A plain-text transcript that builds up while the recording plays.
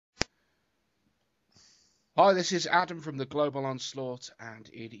Hi, this is Adam from the Global Onslaught, and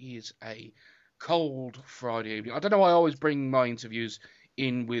it is a cold Friday evening. I don't know why I always bring my interviews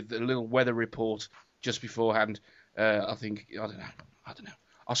in with a little weather report just beforehand. I don't know.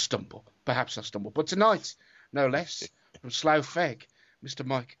 I stumble. Perhaps I stumble. But tonight, no less, from Slough Feg, Mr.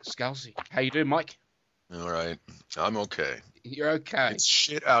 Mike Scalzi. How you doing, Mike? All right. I'm okay. You're okay. It's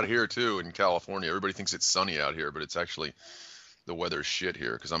shit out here too in California. Everybody thinks it's sunny out here, but it's actually the weather's shit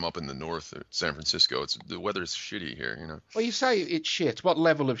here because I'm up in the north at San Francisco. It's the weather's shitty here. Well, you say it's shit. What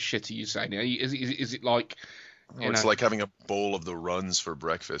level of shit are you saying? Is it like, Oh, you it's know, like having a bowl of the runs for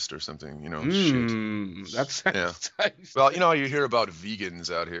breakfast or something, shit. that Yeah. sounds Well, tasty. you hear about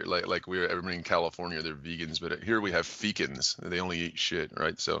vegans out here, like everybody in California, they're vegans, but here we have fecans. They only eat shit,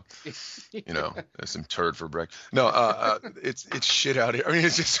 right? So, there's some turd for breakfast. No, it's shit out here. I mean,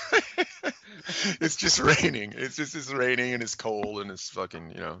 it's just it's just raining. It's raining and it's cold and it's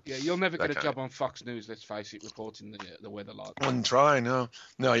fucking, Yeah, you'll never get that a kind of. job on Fox News, let's face it, reporting the weather like that. One try, no,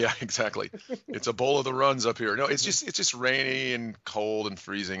 no, yeah, exactly. It's a bowl of the runs up here. No, it's just rainy and cold and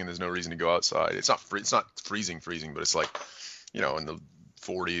freezing, and there's no reason to go outside. It's not freezing, but it's like, in the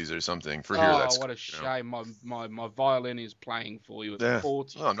 40s or something. For here, Oh, that's what a you know, shame. My violin is playing for you at yeah. Well,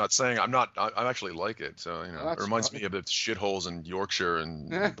 40. I'm not saying I'm not. I actually like it. So Oh, it that's reminds right. me of the shitholes in Yorkshire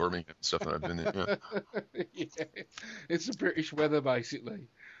and Birmingham and stuff that I've been in. Yeah, Yeah, it's the British weather, basically.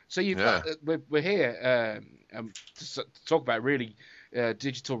 So you've got yeah, we're here to talk about really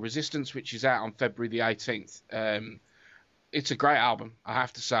Digital Resistance, which is out on February the 18th. It's a great album, I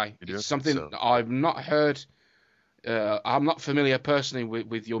have to say. you It's do. something So I've not heard. I'm not familiar personally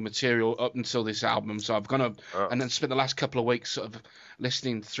with your material up until this album, so I've gone up uh, and then spent the last couple of weeks sort of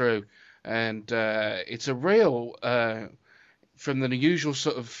listening through, and it's a real from the usual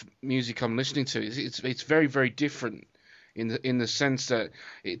sort of music I'm listening to. It's very very different in the sense that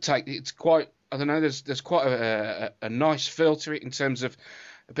it's quite, I don't know, there's quite a nice feel to it in terms of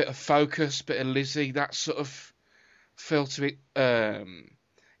a bit of focus, bit of Lizzie, that sort of feel to it.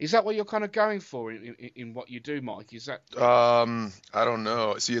 Is that what you're kind of going for in what you do, Mike? Is that I don't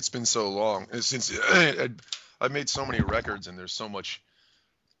know. See, it's been so long since I've made so many records, and there's so much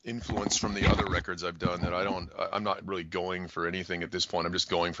influence from the other records I've done that I'm not really going for anything at this point. I'm just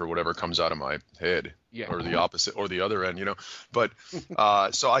going for whatever comes out of my head, yeah? or the opposite or the other end. But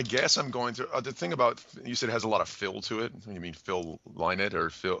so I guess I'm going through the thing about, you said it has a lot of fill to it. You mean Phil Lynott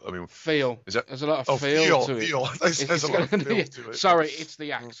or Phil? I mean, Feel. is that? There's a lot of Oh, feel feel, to it. feel. It has It's a lot gonna of fill be. to it. Sorry, it's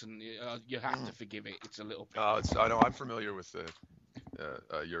the accent. You have to forgive it. It's a little bit. I know I'm familiar with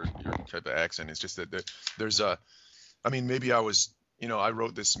your type of accent. It's just that there's a. I mean, maybe I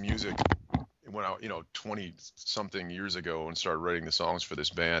wrote this music when 20 something years ago, and started writing the songs for this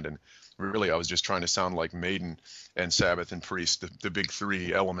band. And really, I was just trying to sound like Maiden and Sabbath and Priest, the big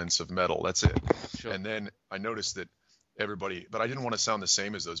three elements of metal. That's it. Sure. And then I noticed that everybody, but I didn't want to sound the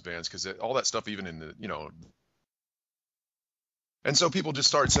same as those bands because all that stuff, even in the. And so people just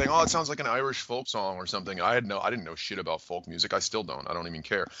started saying, "Oh, it sounds like an Irish folk song or something." I didn't know shit about folk music. I still don't. I don't even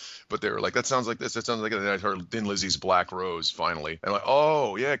care. But they were like, "That sounds like this. That sounds like that." And then I heard Thin Lizzy's Black Rose finally, and I'm like,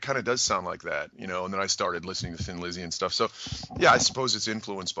 "Oh, yeah, it kind of does sound like that." And then I started listening to Thin Lizzy and stuff. So, yeah, I suppose it's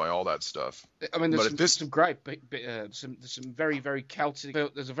influenced by all that stuff. I mean, there's But if some this, great, there's some very very Celtic.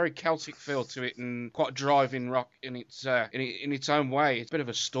 There's a very Celtic feel to it, and quite driving rock in in its own way. It's a bit of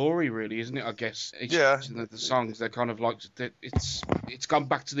a story, really, isn't it? I guess yeah, the songs, they're kind of like it's gone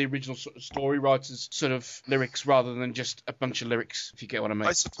back to the original sort of story writers sort of lyrics rather than just a bunch of lyrics, if you get what I mean.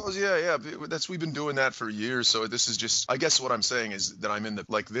 I suppose, yeah, yeah. We've been doing that for years. So this is just, I guess what I'm saying is that I'm in the,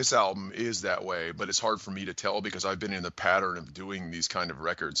 like, this album is that way, but it's hard for me to tell because I've been in the pattern of doing these kind of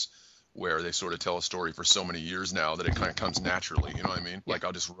records where they sort of tell a story for so many years now that it kind of comes naturally. You know what I mean? Yeah. Like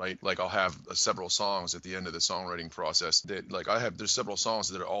I'll just write, like I'll have several songs at the end of the songwriting process that, like, there's several songs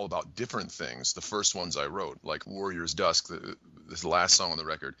that are all about different things. The first ones I wrote, like Warrior's Dusk, this last song on the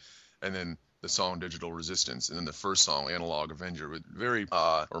record, and then the song Digital Resistance, and then the first song Analog Avenger, with very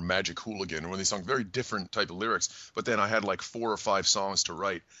or Magic Hooligan, or one of these songs, very different type of lyrics. But then I had like 4 or 5 songs to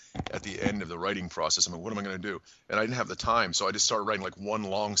write at the end of the writing process. I mean, what am I going to do? And I didn't have the time, so I just started writing like one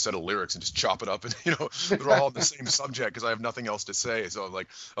long set of lyrics and just chop it up, and they're all the same subject because I have nothing else to say. So I'm like,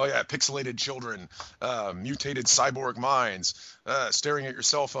 oh yeah, pixelated children, mutated cyborg minds, staring at your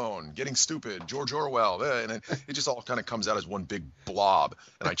cell phone, getting stupid, George Orwell, and then it just all kind of comes out as one big blob,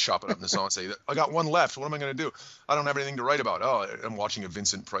 and I chop it up in the song and say, I got one left. What am I going to do? I don't have anything to write about. Oh, I'm watching a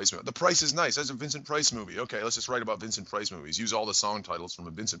Vincent Price movie. The Price is nice. That's a Vincent Price movie. Okay, let's just write about Vincent Price movies. Use all the song titles from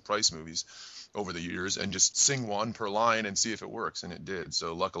the Vincent Price movies over the years and just sing one per line and see if it works. And it did.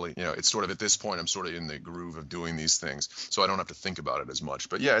 So luckily, it's sort of at this point, I'm sort of in the groove of doing these things. So I don't have to think about it as much.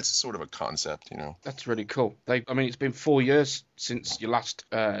 But yeah, it's sort of a concept, That's really cool. It's been 4 years since your last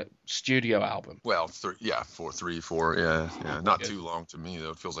studio album. Well, 4, yeah. Not too long to me,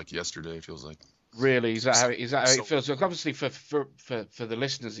 though. It feels like yesterday. It feels like. Really, is that how it feels? Like, obviously, for the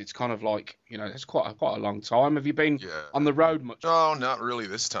listeners, it's kind of like it's quite a long time. Have you been on the road much? No, not really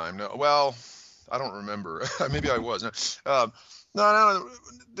this time. No, well, I don't remember. Maybe I was. No.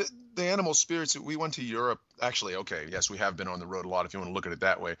 The Animal Spirits. We went to Europe. Actually, okay, yes, we have been on the road a lot. If you want to look at it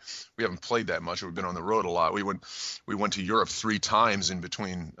that way, we haven't played that much. We've been on the road a lot. We went to Europe 3 times in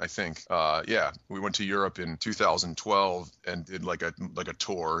between. I think. We went to Europe in 2012 and did like a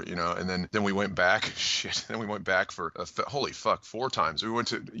tour, and then we went back. Shit. Then we went back for holy fuck 4 times. We went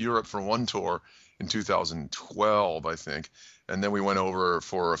to Europe for one tour in 2012, I think. And then we went over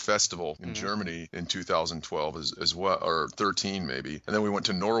for a festival in Germany in 2012 as well, or 13 maybe. And then we went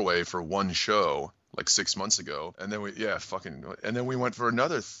to Norway for one show like 6 months ago. And then and then we went for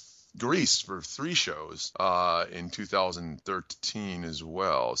another Greece for 3 shows in 2013 as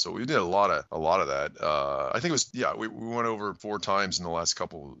well. So we did a lot of that. I think it was we went over 4 times in the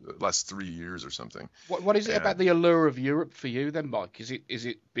last 3 years or something. What is it about the allure of Europe for you then, Mike? Is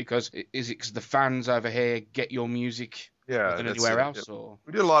it because the fans over here get your music than anywhere else? Yeah. Or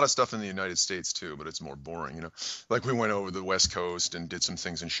we did a lot of stuff in the United States too, but it's more boring, Like we went over the West Coast and did some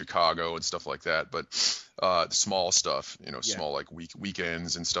things in Chicago and stuff like that, but small stuff, small like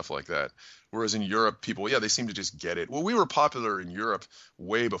weekends and stuff like that. Whereas in Europe, people, they seem to just get it. Well, we were popular in Europe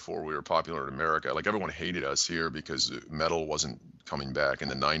way before we were popular in America. Like everyone hated us here because metal wasn't coming back in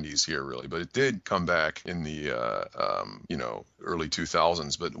the 90s here really, but it did come back in the early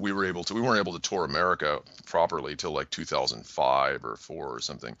 2000s. But we weren't able to tour America properly till like 2005 or 4 or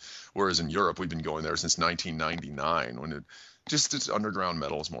something. Whereas in Europe, we've been going there since 1999 when it's underground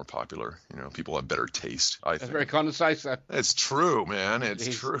metal is more popular. People have better taste, I think. That's very kind of say so. It's true, man. It's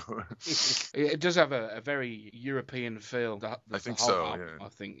true. It does have a very European feel. I think so, album, yeah. I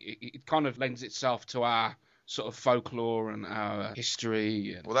think it kind of lends itself to our sort of folklore and our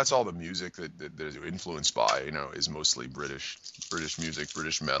history. Well, that's all the music that is influenced by, is mostly British music,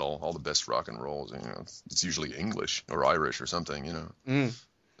 British metal, all the best rock and rolls. It's usually English or Irish or something,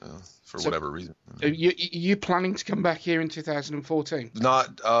 for whatever reason. Are you planning to come back here in 2014?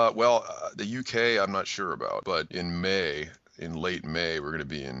 Not, the UK I'm not sure about, but in late May, we're going to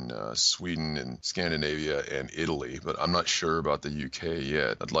be in Sweden and Scandinavia and Italy, but I'm not sure about the UK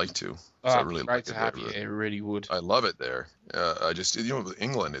yet. I'd like to. I really great to have you here. It really would. I love it there. I just,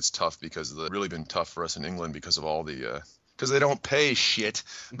 England, it's tough because it's really been tough for us in England because of all the because they don't pay shit,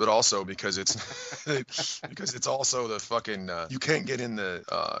 but also because it's also the fucking you can't get in the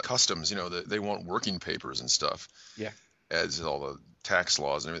customs. They want working papers and stuff. Yeah. As all the tax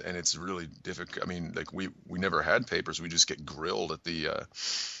laws and everything, and it's really difficult. I mean, like we never had papers. We just get grilled at the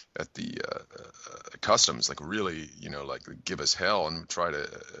customs, like really, like give us hell and try to.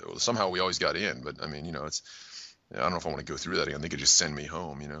 Somehow we always got in, but I mean, it's. I don't know if I want to go through that again. They could just send me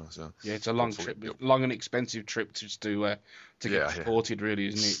home, So yeah, it's a long trip, long and expensive trip just to get deported, really,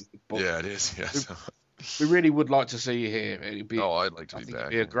 isn't it? But yeah, it is. Yeah. We really would like to see you here. I'd like to be back. It'd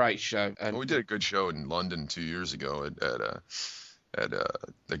be a great show. And we did a good show in London 2 years ago at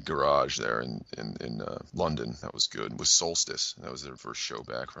the garage there in London. That was good. It was Solstice. That was their first show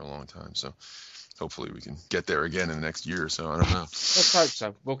back for a long time. So hopefully we can get there again in the next year or so. I don't know. Let's hope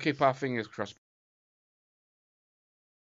so. We'll keep our fingers crossed.